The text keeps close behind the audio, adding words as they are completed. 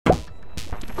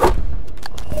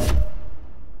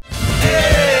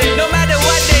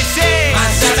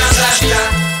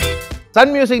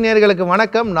Sun music நேயர்களுக்கு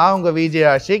வணக்கம். நான் உங்க விஜய்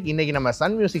ஆஷிக். இன்னைக்கு நம்ம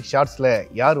சன் மியூசிக் ஷார்ட்ஸ்ல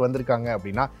யார் வந்திருக்காங்க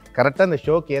அப்படின்னா கரெக்டாக இந்த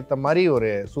ஷோக்கு ஏற்ற மாதிரி ஒரு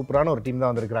சூப்பரான ஒரு டீம்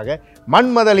தான் வந்திருக்காங்க.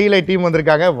 மன்மத லீலை டீம்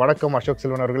வந்திருக்காங்க. வணக்கம் அசோக்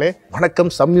செல்வன் அவர்களே.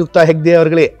 வணக்கம் சம்யுக்தா ஹெக்டே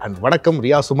அவர்களே. அண்ட் வணக்கம்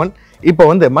ரியா சுமன். இப்போ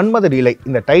மன்மத லீலை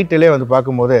இந்த டைட்டிலே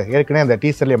பார்க்கும்போது ஏற்கனவே அந்த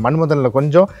டீசர்லேயே மன்மதனில்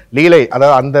கொஞ்சம் லீலை,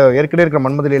 அதாவது அந்த ஏற்கனவே இருக்கிற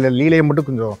மன்மத லீலையை மட்டும்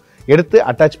கொஞ்சம் எடுத்து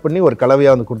அட்டாச் பண்ணி ஒரு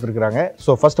கலவையாக கொடுத்துருக்காங்க.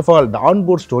 So first of all the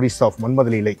onboard stories of மன்மத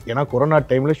லீலை. ஏன்னா கொரோனா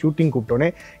டைமில் ஷூட்டிங் கூப்பிட்டோன்னே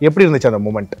எப்படி இருந்துச்சு அந்த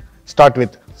மூமெண்ட்? Start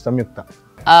with Samyuktha.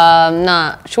 நான்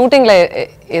ஷூட்டிங்கில்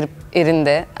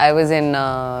இருந்தேன். I was in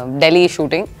Delhi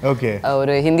shooting. Okay.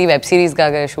 ஒரு ஹிந்தி வெப்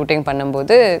சீரிஸ்க்காக ஷூட்டிங்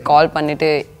பண்ணும்போது கால்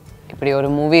பண்ணிட்டு இப்படி ஒரு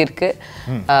மூவி இருக்கு,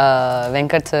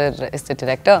 Venkat sir is the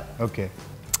director. Okay.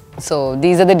 So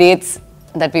these are the dates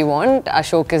that we want.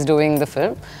 Ashok is doing the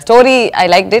film. Story, I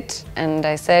liked it and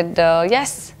I said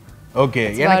yes. Okay.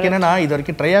 எனக்கு என்னன்னா இது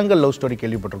வரைக்கும் ட்ரையாங்கிள் லவ் ஸ்டோரி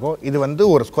கேள்விப்பட்டிருக்கோம். இது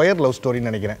ஒரு square love ஸ்டோரின்னு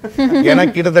நினைக்கிறேன். ஏன்னா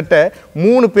கிட்டத்தட்ட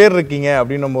 3 பேர் இருக்கீங்க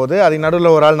அப்படின்னும் போது அது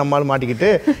நடுவில் ஒரு ஆள் நம்மால்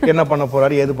மாட்டிக்கிட்டு என்ன பண்ண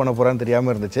போறாரு ஏது பண்ண போறான்னு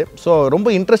தெரியாம இருந்துச்சு. ஸோ ரொம்ப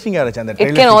இன்ட்ரெஸ்டிங்காக இருந்துச்சு அந்த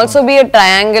trailer. It can also be a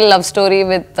triangle love story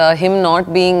with him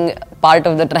not being part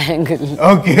of the triangle.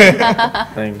 Okay.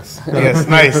 Thanks. Yes,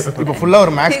 nice. இப்போ ஃபுல்லா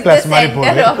ஒரு மேக்ஸ் கிளாஸ் மாதிரி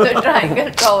போகுது. Of the triangle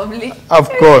probably. Of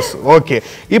course. Okay.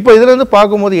 இப்போ இதுல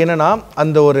பாக்கும்போது என்னன்னா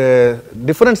அந்த ஒரு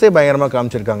டிஃபரன்ஸே பயங்கரமா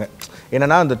காமிச்சிருக்காங்க.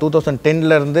 என்னன்னா அந்த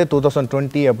 2010ல இருந்து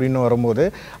 2020 அப்படின்னு வரும்போது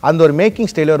அந்த ஒரு மேக்கிங்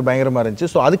ஸ்டைலே ஒரு பயங்கரமா இருந்துச்சு.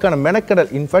 ஸோ அதுக்கான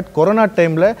மெனக்கடல் இன்ஃபேக்ட் கொரோனா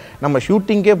டைம்ல நம்ம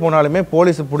ஷூட்டிங்கே போனாலுமே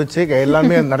போலீஸ் பிடிச்சி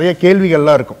எல்லாமே நிறைய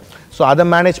கேள்விகள்லாம் இருக்கும். ஸோ அதை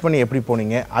மேனேஜ் பண்ணி எப்படி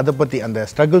போனீங்க? அதை பற்றி அந்த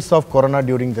struggles of corona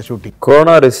during the shooting.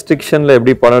 Corona ரெஸ்ட்ரிக்ஷனில்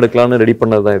எப்படி படம் எடுக்கலாம்னு ரெடி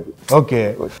பண்ணது தான் இது. ஓகே.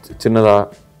 சின்னதா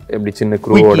எப்படி சின்ன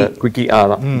க்ரூவோட குவிக்கி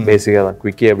தான் பேசிக்காக தான்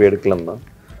குவிக்கி எப்படி எடுக்கலாம் தான்.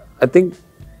 ஐ திங்க்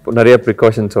நிறைய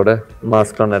ப்ரிகாஷன்ஸோட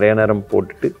மாஸ்க்லாம் நிறைய நேரம்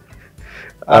போட்டுட்டு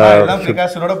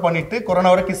பண்ணிட்டு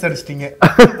கொரோனாவோட கிஸ் அடிச்சிட்டீங்க.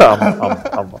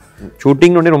 ஆமாம்.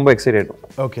 ஷூட்டிங் ஒன்றே ரொம்ப எக்ஸைட் ஆகிடும்.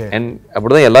 ஓகே. அண்ட்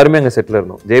அப்படிதான் எல்லாருமே அங்கே செட்டில்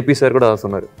இருந்தோம். ஜேபி சார் கூட அதான்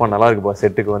சொன்னார், இப்போ நல்லா இருக்குப்பா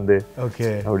செட்டுக்கு ஓகே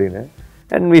அப்படின்னு.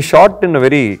 And we shot in a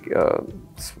very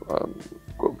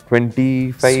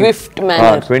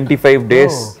 25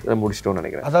 days முடிச்சிட்டோம்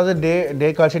நினைக்கிறேன். அதாவது டே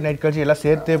கால்சி நைட் கால்சி எல்லாம்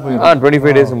சேர்த்தே போயிடும்.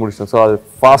 25 days முடிச்சிட்டோம். ஸோ அது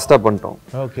ஃபாஸ்ட்டாக பண்ணிட்டோம்.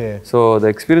 Okay. So the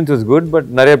experience was good. But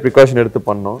நிறைய ப்ரிகாஷன் எடுத்து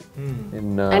பண்ணோம்.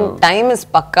 And time is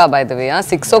pakka, by the way.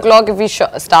 6 o'clock if we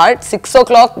start, 6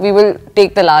 o'clock we will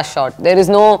take the last shot. There is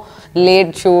no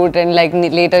late shoot and like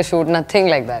later shoot, nothing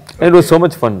like that. And it was so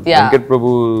much fun. Venkat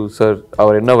Prabhu sir,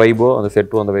 our enna vibe on the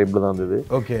set on the vibe la irundhudu.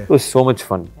 Okay. It was so much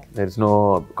fun. There is no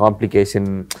complication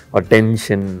or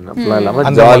tension. Appala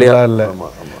jolly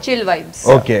chill vibes.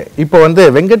 Okay. இப்போ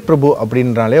வெங்கட் பிரபு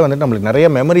அப்படின்றாலே நமக்கு நிறைய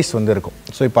memories இருக்கும்.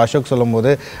 So இப்போ அசோக்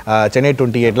சொல்லும்போது Chennai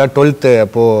 28ல 12th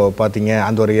அப்போ பார்த்தீங்க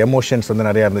அந்த ஒரு எமோஷன்ஸ்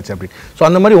நிறையா இருந்துச்சு அப்படி. ஸோ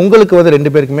அந்த மாதிரி உங்களுக்கு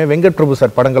 2 பேருக்குமே வெங்கட் பிரபு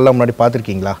சார் படங்கள்லாம் முன்னாடி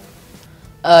பார்த்துருக்கீங்களா?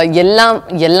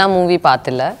 எல்லா மூவி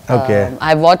பார்த்தல.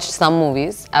 I watched some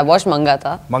movies. I watched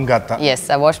Manmatha. Yes,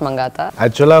 I watched Manmatha.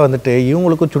 ஆக்சுவலா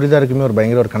இவங்களுக்கும் சுடிதாருக்குமே ஒரு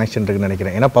பயங்கர ஒரு கனெக்ஷன் இருக்குன்னு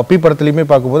நினைக்கிறேன். ஏன்னா பப்பி படத்துலயுமே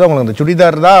பார்க்கும்போது அவங்களுக்கு அந்த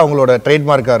சுடிதார் தான் அவங்களோட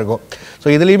ட்ரேட்மார்க்கா இருக்கும். ஸோ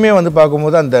இதுலயுமே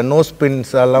பார்க்கும்போது அந்த நோஸ்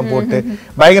பின்ஸ் எல்லாம் போட்டு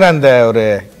பயங்கர அந்த ஒரு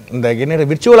இந்த என்ன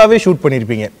விர்ச்சுவலாகவே ஷூட்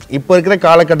பண்ணியிருப்பீங்க. இப்போ இருக்கிற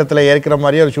காலகட்டத்தில் ஏற்கிற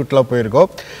மாதிரியே ஒரு ஷூட்லாம்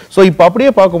போயிருக்கோம். ஸோ இப்போ அப்படியே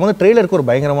பார்க்கும்போது ட்ரெய்லருக்கு ஒரு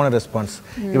பயங்கரமான ரெஸ்பான்ஸ்.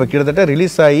 இப்போ கிட்டத்தட்ட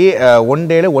ரிலீஸ் ஆகி 1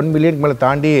 டேல 1 மில்லியனுக்கு மேலே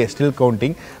தாண்டி ஸ்டில்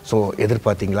கவுண்டிங். ஸோ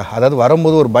எதிர்பார்த்தீங்களா? அதாவது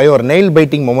வரும்போது ஒரு ஒரு நெயில்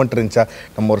பைட்டிங் மொமெண்ட் இருந்துச்சா?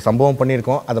 நம்ம ஒரு சம்பவம்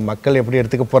பண்ணியிருக்கோம், அதை மக்கள் எப்படி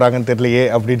எடுத்துக்க போகிறாங்கன்னு தெரியலையே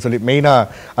அப்படின்னு சொல்லி மெயினாக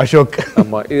அசோக்.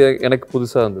 ஆமாம், இது எனக்கு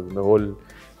புதுசாக இருந்தது. இந்த ஹோல்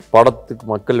படத்துக்கு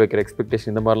மக்கள் வைக்கிற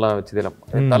எக்ஸ்பெக்டேஷன் இந்த மாதிரிலாம் வச்சுதெல்லாம்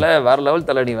தலை வேற லெவல்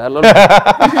தலை நீ வேற லெவல்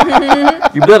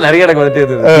இப்படிதான் நிறைய எனக்கு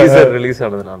டீசர் ரிலீஸ்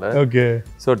ஆனதுனால. ஓகே.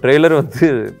 ஸோ ட்ரெய்லர்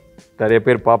நிறைய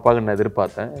பேர் பார்ப்பாங்கன்னு நான்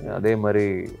எதிர்பார்த்தேன். அதே மாதிரி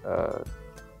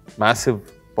massive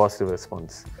positive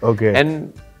response. Okay. And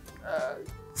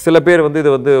சில பேர்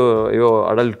இது ஐயோ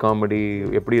அடல்ட் காமெடி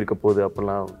எப்படி இருக்க போகுது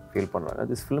அப்படிலாம் ஃபீல் பண்ணுறாங்க.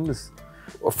 This film is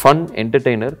fun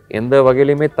entertainer. எந்த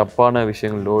வகையிலையுமே தப்பான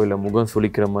விஷயங்களோ இல்லை முகம்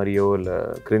சுளிக்கிற மாதிரியோ இல்லை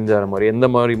கிரிஞ்சார மாதிரியோ எந்த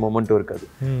மாதிரி மொமெண்ட்டும் இருக்காது.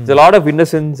 It's lot of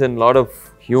innocence and lot of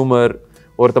humour.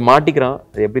 ஒருத்த மாட்டிக்கிறான்,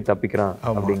 அது எப்படி தப்பிக்கிறான்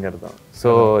அப்படிங்கிறது தான். ஸோ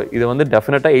இது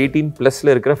டெஃபினட்டாக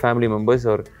 18+ இருக்கிற ஃபேமிலி மெம்பர்ஸ்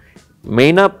ஒரு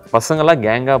மெயினாக பசங்களாம்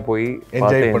கேங்காக போய்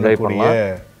என்ஜாய் பண்ணலாம்.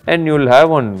 And you will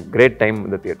have one grade time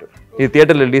இந்த தியேட்டர். இது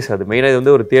தியேட்டரில் ரிலீஸ் ஆகுது. மெயினாக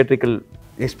இது ஒரு தியேட்ரிக்கல்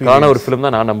ஒரு ஃபிலிம்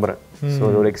தான் நான் நம்புறேன். ஸோ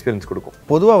ஒரு எக்ஸ்பீரியன்ஸ் கொடுக்கும்.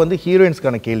 பொதுவாக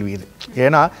ஹீரோயின்ஸ்க்கான கேள்வி இது.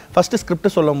 ஏன்னா ஃபஸ்ட்டு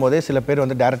ஸ்கிரிப்ட் சொல்லும் போதே சில பேர்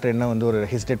டேரக்டர் என்ன ஒரு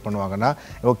ஹெசிடேட் பண்ணுவாங்கன்னா,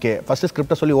 ஓகே ஃபஸ்ட்டு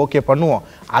ஸ்கிரிப்டை சொல்லி ஓகே பண்ணுவோம்,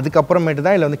 அதுக்கப்புறமேட்டு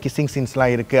தான் இல்லை கிஸ்ஸிங்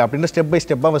சீன்ஸ்லாம் இருக்குது அப்படின்னு ஸ்டெப் பை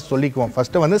ஸ்டெப்பாக சொல்லிக்குவோம்.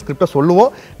 ஃபஸ்ட்டு ஸ்கிரிப்டை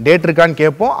சொல்லுவோம், டேட் இருக்கான்னு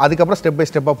கேட்போம், அதுக்கப்புறம் ஸ்டெப் பை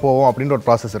ஸ்டெப்பாக போவோம் அப்படின்ற ஒரு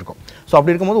ப்ராசஸ் இருக்கும். ஸோ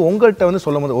அப்படி இருக்கும்போது உங்கள்கிட்ட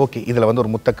சொல்லும் போது ஓகே இதில்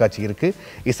ஒரு முத்தக்காட்சி இருக்குது,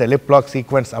 இட்ஸ் லிப் லாக்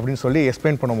சீக்வன்ஸ் அப்படின்னு சொல்லி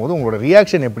எக்ஸ்பிளைன் பண்ணும்போது உங்களோட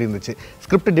ரியாக்ஷன் எப்படி இருந்துச்சு?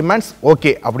 ஸ்கிரிப்ட் டிமாண்ட்ஸ்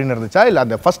ஓகே அப்படின்னு இருந்துச்சா, இல்லை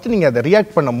அந்த ஃபஸ்ட்டு நீங்கள் அதை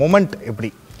ரியாக்ட் பண்ண மொமெண்ட்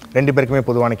எப்படி? ரெண்டு பேருக்குமே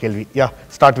பொதுவான கேள்வி. யா,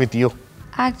 start with you.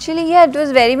 Actually, yeah, it was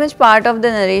very much part of the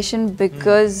narration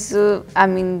because, I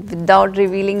mean, without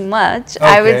revealing much,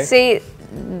 I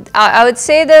would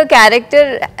say the character,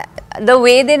 the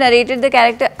way they narrated the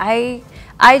character,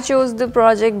 I chose the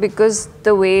project because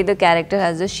the way the character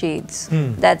has the shades.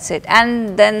 That's it. And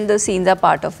then the scenes are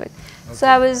part of it. So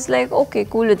I was like, okay,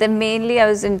 cool with it. Mainly, I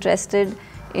was interested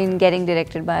in getting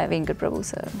directed by Venkat Prabhu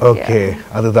sir. Okay,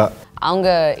 அதுதான். அவங்க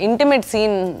intimate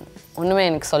scene ஒண்ணுமே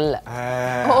எனக்கு சொல்ல.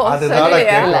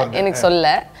 எனக்கு சொல்ல.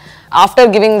 After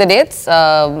giving the dates,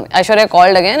 Aishwarya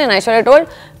called again and Aishwarya told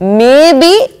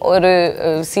maybe ஒரு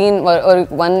scene or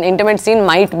one intimate scene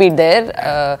might be there.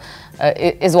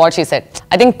 Is what she said.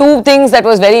 I think two things that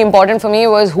was very important for me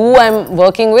was who I'm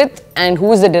working with and who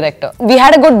is the director. We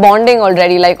had a good bonding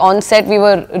already. Like on set, we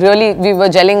were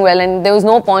gelling well, and there was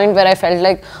no point where I felt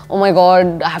like, oh my god,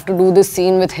 I have to do this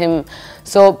scene with him.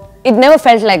 So it never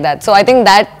felt like that. So I think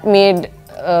that made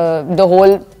the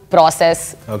whole process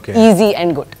easy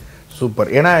and good. Super.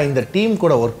 ஏன்னா இந்த team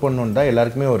கூட work பண்ணணுன்னு தான்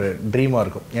எல்லாருக்குமே ஒரு ட்ரீமாக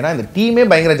இருக்கும். ஏன்னா இந்த டீமே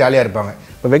பயங்கர ஜாலியாக இருப்பாங்க.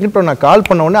 இப்போ வெங்கட் பிரபு நான் கால்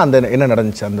பண்ண உடனே அந்த என்ன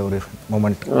நடந்துச்சு அந்த ஒரு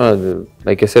மொமெண்ட்? அது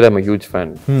like I set I'm a huge fan.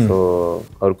 So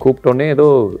அவர் கூப்பிட்டோன்னே ஏதோ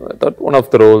ஒன் ஆஃப்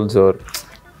த ரோல்ஸ்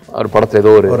அவர் படத்தில்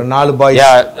ஏதோ ஒரு 4 பாய்ஸ்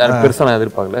பெருசாக நான்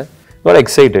எதிர்பார்க்கல. Very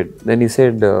excited. Then he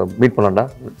said meet பண்ணலாம்டா.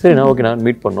 சரி நான் ஓகே நான்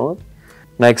மீட் பண்ணோம்.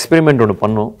 நான் எக்ஸ்பெரிமெண்ட் ஒன்று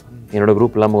பண்ணோம். என்னோட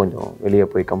குரூப் இல்லாமல் கொஞ்சம் வெளியே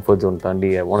போய் கம்ஃபர்ட் ஜோன்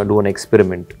தாண்டி I want to two an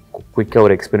experiment. குயிக்காக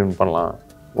ஒரு எக்ஸ்பெரிமெண்ட் பண்ணலாம்.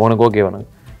 உனக்கு ஓகே வேணா?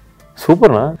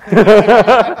 சூப்பர்ண்ணா,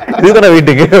 இதுதானே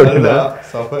வெயிட்டிங் அப்படின்னா.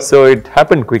 So it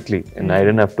happen quickly and I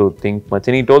tent have to think much.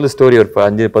 நீ டோல் தி ஸ்டோரி ஒரு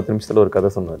 5-10 நிமிஷத்தில் ஒரு கதை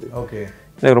சொன்னாரு.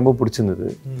 எனக்கு ரொம்ப பிடிச்சிருந்தது.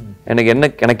 எனக்கு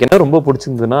என்ன ரொம்ப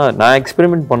பிடிச்சிருந்ததுன்னா, நான்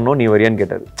எக்ஸ்பெரிமெண்ட் பண்ணோம் நீ வரியான்னு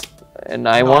கேட்டாரு. And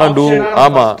I want to do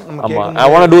I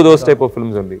want to do those type of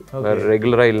films only. வேற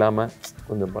ரெகுலரா இல்லாம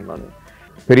கொஞ்சம் பண்ணானு.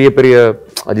 பெரிய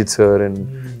அஜித் சார் and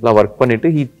எல்லாம் ஒர்க் பண்ணிட்டு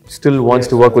he still wants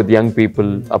to work with young people,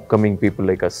 upcoming people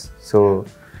like us. So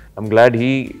I'm glad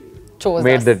he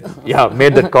made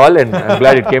that call and I'm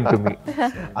glad it came to me.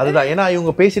 அதுதான். ஏன்னா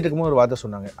இவங்க பேசிட்டு இருக்கும்போது ஒரு வார்த்தை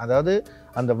சொன்னாங்க. அதாவது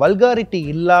அந்த வல்காரிட்டி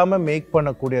இல்லாமல் மேக்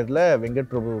பண்ணக்கூடியதில் வெங்கட்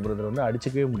பிரபு பிரதர் வந்து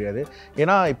அடிச்சுக்கவே முடியாது.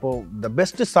 ஏன்னா இப்போது த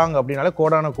பெஸ்ட் சாங் அப்படின்னாலே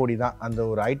கோடான கோடி தான். அந்த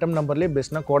ஒரு ஐட்டம் நம்பர்லேயே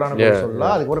பெஸ்ட்னா கோடான கோடி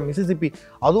சொல்லலாம். அதுக்கப்புறம் மிசிசிப்பி,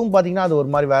 அதுவும் பார்த்தீங்கன்னா அது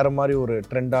ஒரு மாதிரி வேறு மாதிரி ஒரு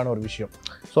ட்ரெண்டான ஒரு விஷயம்.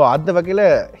 ஸோ அந்த வகையில்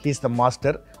ஹீஸ் த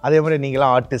மாஸ்டர். அதே மாதிரி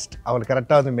நீங்களாம் ஆர்டிஸ்ட், அவர்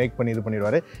கரெக்டாக வந்து மேக் பண்ணி இது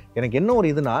பண்ணிடுவார். எனக்கு என்ன ஒரு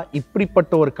இதுனா,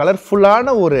 இப்படிப்பட்ட ஒரு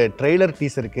கலர்ஃபுல்லான ஒரு ட்ரெய்லர்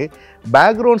டீசருக்கு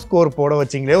பேக்ரவுண்ட் ஸ்கோர் போட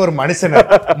வச்சிங்களே ஒரு மனுஷனை,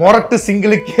 மொரட்டு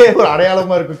சிங்கிளுக்கே ஒரு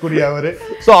அடையாளமாக இருக்கக்கூடிய அவர்.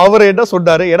 ஸோ அவர் என்ன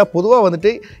சொன்னார், ஏன்னா பொதுவாக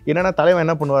வந்துட்டு என்னென்னா தலைவன்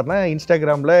என்ன பண்ணுவார்னா,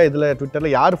 இன்ஸ்டாகிராமில் இதில்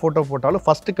ட்விட்டரில் யார் ஃபோட்டோ போட்டாலும்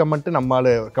ஃபஸ்ட்டு கமெண்ட்டு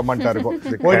நம்மளால் கமெண்ட்டாக இருக்கும்.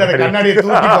 போயிட்டு அந்த கண்ணாடியை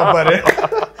தூக்கி பார்ப்பாரு.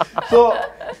 ஸோ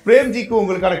பிரேம்ஜிக்கு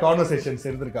உங்களுக்கான கான்வர்சேஷன்ஸ்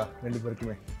இருந்திருக்கா ரெண்டு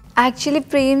பேருக்குமே? Actually,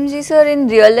 Premji sir in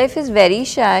real life is very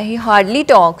shy. He hardly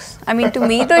talks. I mean, to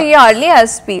me, though, he hardly has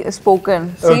spoken.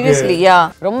 Seriously, yeah.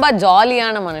 ரொம்ப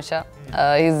ஜாலியான மனுஷா.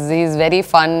 He's very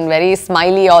fun, very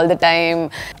smiley all the time.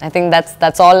 I think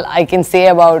that's all I can say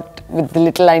about with the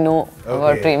little I know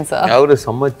about Prem sir. அவரு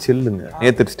செம்ம சில்லுங்க.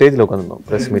 நேத்து ஸ்டேஜ்ல உட்கார்ந்தோம்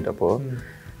press meet அப்போ.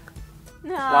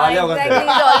 Exactly,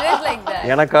 he's always like that.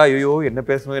 எனக்கா ஐயோ என்ன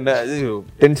பேசணும் என்ன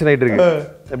டென்ஷன் ஆயிட்டு இருக்கு.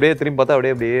 அப்படியே திரும்பி பார்த்தா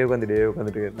அப்படியே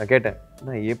உட்காந்துட்டு நான் கேட்டேன்,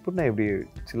 நான் எப்படின்னா இப்படி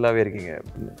சில்லாவே இருக்கீங்க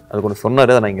அப்படின்னு. அதுக்கு ஒன்று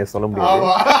சொன்னாரு, அதை நான் இங்கே சொல்ல முடியாது.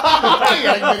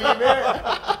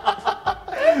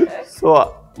 ஸோ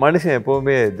மனுஷன்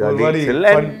எப்பவுமே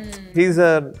he's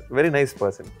a very nice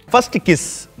person. First kiss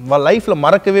லைஃப்ல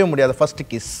மறக்கவே முடியாத first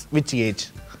kiss which age?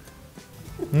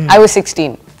 I was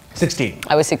 16. 16.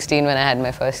 I was 16 when I had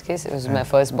my first kiss. It was my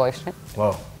first boyfriend.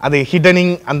 Wow. அது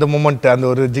ஹிடனிங் அந்த மொமெண்ட், அந்த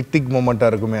ஒரு ஜிக்டிக் மொமெண்டா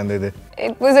இருக்குமே அந்த இது.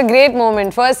 It was a great moment.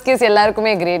 First kiss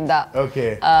எல்லாருக்குமே great da.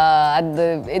 Okay.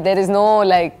 There is no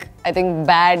like I think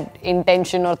bad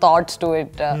intention or thoughts to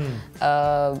it.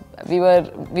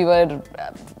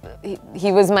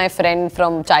 He was my friend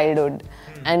from childhood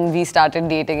and we started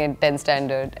dating in 10th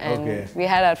standard and we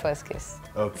had our first kiss.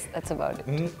 Okay. That's about it.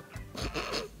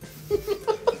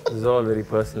 This is all very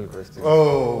personal questions.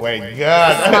 Oh my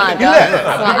god. Smart.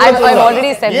 I've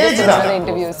already said this in the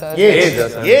interview, sir.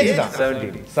 Age da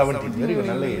 17. Very good.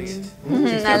 Nalla age.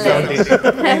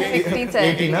 16,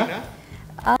 18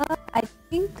 I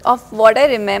think of what I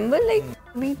remember, like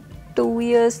maybe 2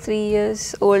 years, 3 years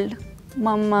old.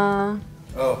 Mama.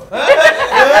 Oh.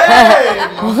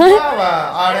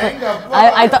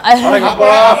 I thought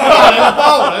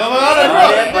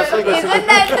Isn't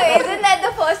that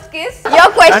the first kiss? Your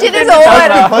question is over.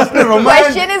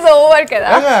 Question is over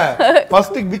kada.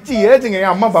 First which age nga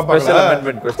amma papa Special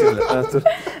amendment question.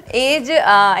 Age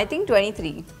I think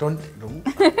 23. 20.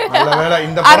 alla vera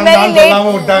inda I'm very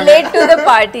late to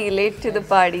the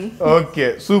party. Okay,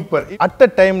 super. At the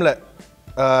time la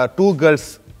two girls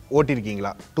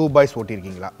ஓட்டிருக்கீங்களா 2 boys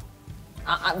ஓட்டிருக்கீங்களா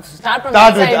Start from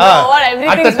this side. What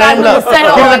everything start from this side.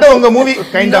 கிட்டத்தட்ட உங்க movie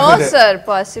kind of No இது sir,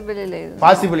 possible இல்ல.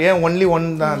 Possible ஏன் only one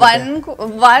தான்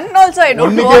One also I don't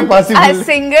ஒண்ணுக்கே want. possible. I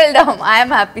singled down. I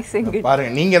am happy single.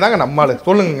 பாருங்க நீங்க தாங்க நம்மால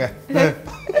சொல்லுங்க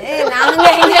நாங்க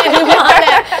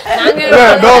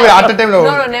no way at a time no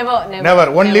never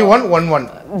only one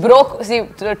broke. See,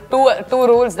 two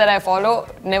rules that I follow: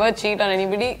 never cheat on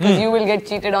anybody because you will get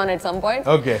cheated on at some point.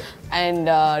 Okay. And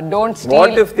don't steal.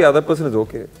 What if the other person is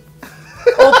okay?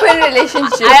 Open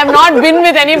relationship. I have not been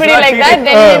with anybody like that.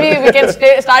 Then maybe we can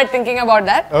start thinking about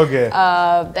that. Okay.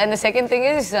 And the second thing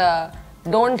is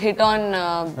don't hit on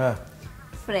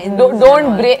Friends. don't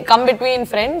come between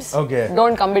friends. Okay.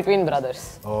 Don't come between brothers.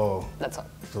 Oh, That's all.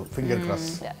 so finger cross.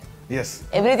 Yeah. Yes.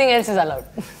 Everything else is allowed.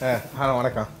 Hello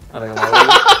வணக்கம்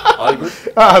All good?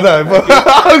 அதான் இப்போ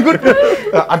all good.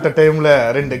 at a timeல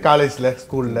ரெண்டு காலேஜ்ல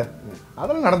ஸ்கூல்ல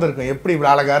அதெல்லாம் நடந்திருக்கும் எப்படி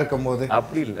இப்படி அழகா இருக்கும்போது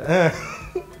அப்படி இல்ல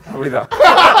அப்படிதான்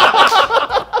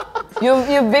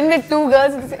You've been with two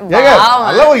girls. ஏங்க Wow.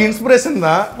 அதெல்லாம் ஒரு இன்ஸ்பிரேஷன்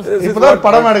தான் இப்பதான்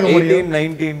படம் எடுக்க முடியும்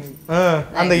 19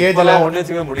 அந்த ஏஜ்ல ஒண்ணு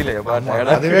வச்சுக்க முடியல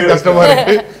அதுவே கஷ்டமா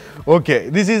இருக்கு okay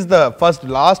this is the first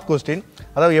last question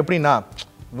அதாவது எப்படின்னா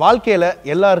வாழ்க்கையில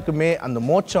எல்லாருக்குமே அந்த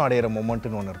மோட்சம் அடையிற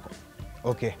மொமெண்ட்னு ஒன்று இருக்கும்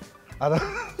ஓகே அதான்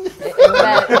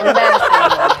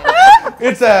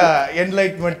இட்ஸ் அ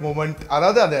என்லைட்மெண்ட் மூமெண்ட்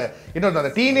அதாவது அது இன்னொரு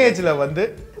அந்த டீனேஜ்ல வந்து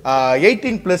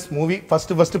 18+ மூவி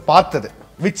ஃபர்ஸ்ட் பார்த்தது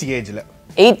விச் ஏஜ்ல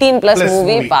 18+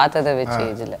 மூவி பார்த்தது which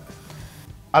age-ல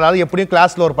அதாவது எப்படியும்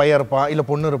கிளாஸ்ல ஒரு பையன் இருப்பான் இல்ல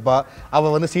பொண்ணு இருப்பா அவ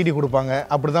வந்து சிடி கொடுப்பாங்க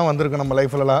அப்படிதான் வந்திருக்கு நம்ம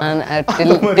லைஃப்லலாம்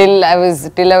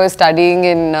till I was studying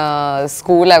in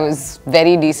school I was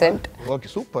very decent. Okay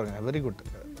சூப்பர்ங்க வெரி குட்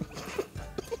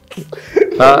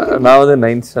நான் வந்து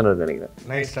 9th ஸ்டாண்டர்ட் நினைக்கிறேன்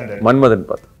 9th ஸ்டாண்டர்ட் மன்மதன்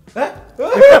பார்த்தேன்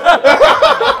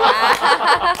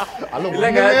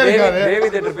இல்லங்க தேவி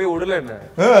தியேட்டர் போய் உடல என்ன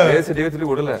பேசிட்டே சொல்லி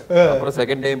உடல அப்புறம்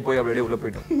செகண்ட் டைம் போய் அப்படியே உள்ள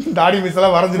போய்ட்டோம் தாடி மிஸ்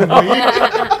எல்லாம் வரைஞ்சிட்டு போய்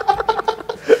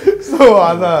சோ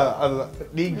அதான்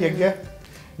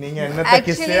நீங்க என்னத்த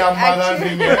கிஸ்ஸே அம்மா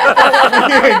தான்றீங்க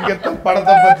எங்க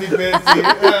படத்தை பத்தி பேசி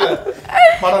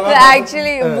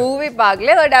Actually movie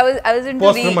பார்க்கல but I was into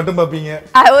poster மட்டும் பாப்பீங்க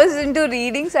I was into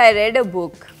reading so I read a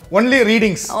book. only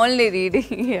readings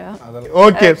yeah.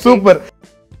 Okay super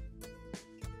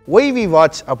why we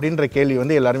watch அப்படின்ற கேள்வி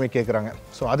வந்து எல்லாரும் கேக்குறாங்க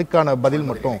சோ அதுக்கான பதில்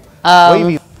மட்டும் why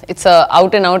we It's a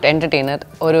out and out entertainer.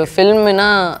 Or a film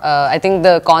I think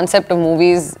the concept of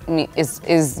movies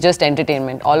is just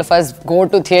entertainment. All of us go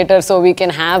to theater so we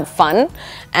can have fun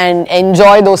and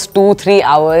enjoy those 2-3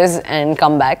 hours and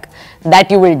come back. That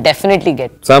you will definitely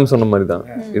get. சாம் சொன்ன மாதிரி தான்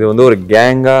இது வந்து ஒரு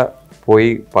கேங்கா போய்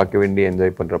பார்க்க வேண்டிய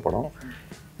என்ஜாய் பண்ற படம்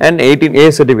அண்ட் 18A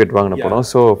சர்டிஃபிகேட் வாங்கின படம்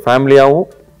ஸோ ஃபேமிலியாகவும்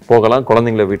போகலாம்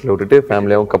குழந்தைங்களை வீட்டில் விட்டுட்டு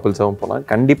ஃபேமிலியாகவும் கப்புள்ஸாகவும் போகலாம்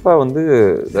கண்டிப்பாக வந்து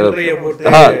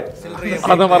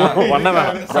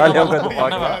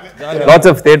லாட்ஸ்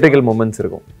ஆஃப் தியேட்ரிக்கல் மூமெண்ட்ஸ்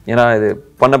இருக்கும் ஏன்னா இது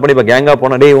பண்ணப்படி இப்போ கேங்கா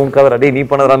போனா டே உன் கதரா டே நீ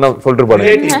பண்ணதான்னு சொல்லிட்டு இருப்பாரு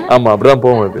ஆமா அப்படிதான்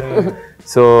போகுது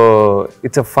so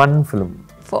it's a fun film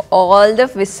For all the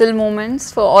whistle moments,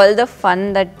 for all the fun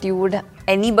that you would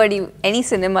any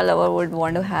cinema lover would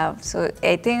want to have. So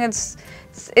I think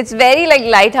it's very like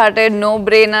light-hearted,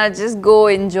 no-brainer. Just go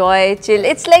enjoy, chill.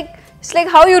 It's like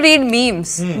how you read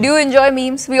memes. Do you enjoy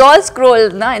memes? We all scroll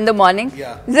in the morning.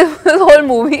 Yeah. The whole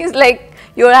movie is like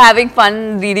you're having fun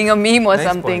reading a meme or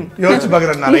something. யோசிச்சு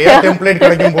பார்க்குறேன் நிறைய template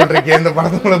கிடைக்கும் போட்டிருக்கேன் இந்த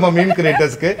படத்து மூலமா meme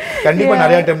கிரியேட்டர்ஸ்க்கு கண்டிப்பா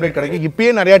நிறைய டெம்ப்ளேட் கிடைக்கும் இப்பயே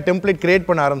நிறைய டெம்ப்ளேட் கிரியேட்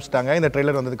பண்ண ஆரம்பிச்சிட்டாங்க இந்த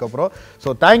ட்ரெய்லர் வந்ததுக்கு அப்புறம் so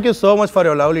thank you so much for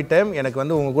your lovely time எனக்கு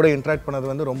வந்து உங்க கூட இன்ட்ராக்ட் பண்ணது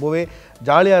வந்து ரொம்பவே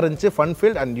ஜாலியா இருந்துச்சு fun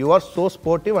field and you are so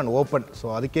sportive and open so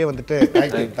அதுக்கே வந்துட்டு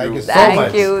thank you so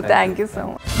much Thank you so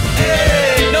much.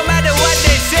 No matter what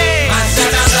they say.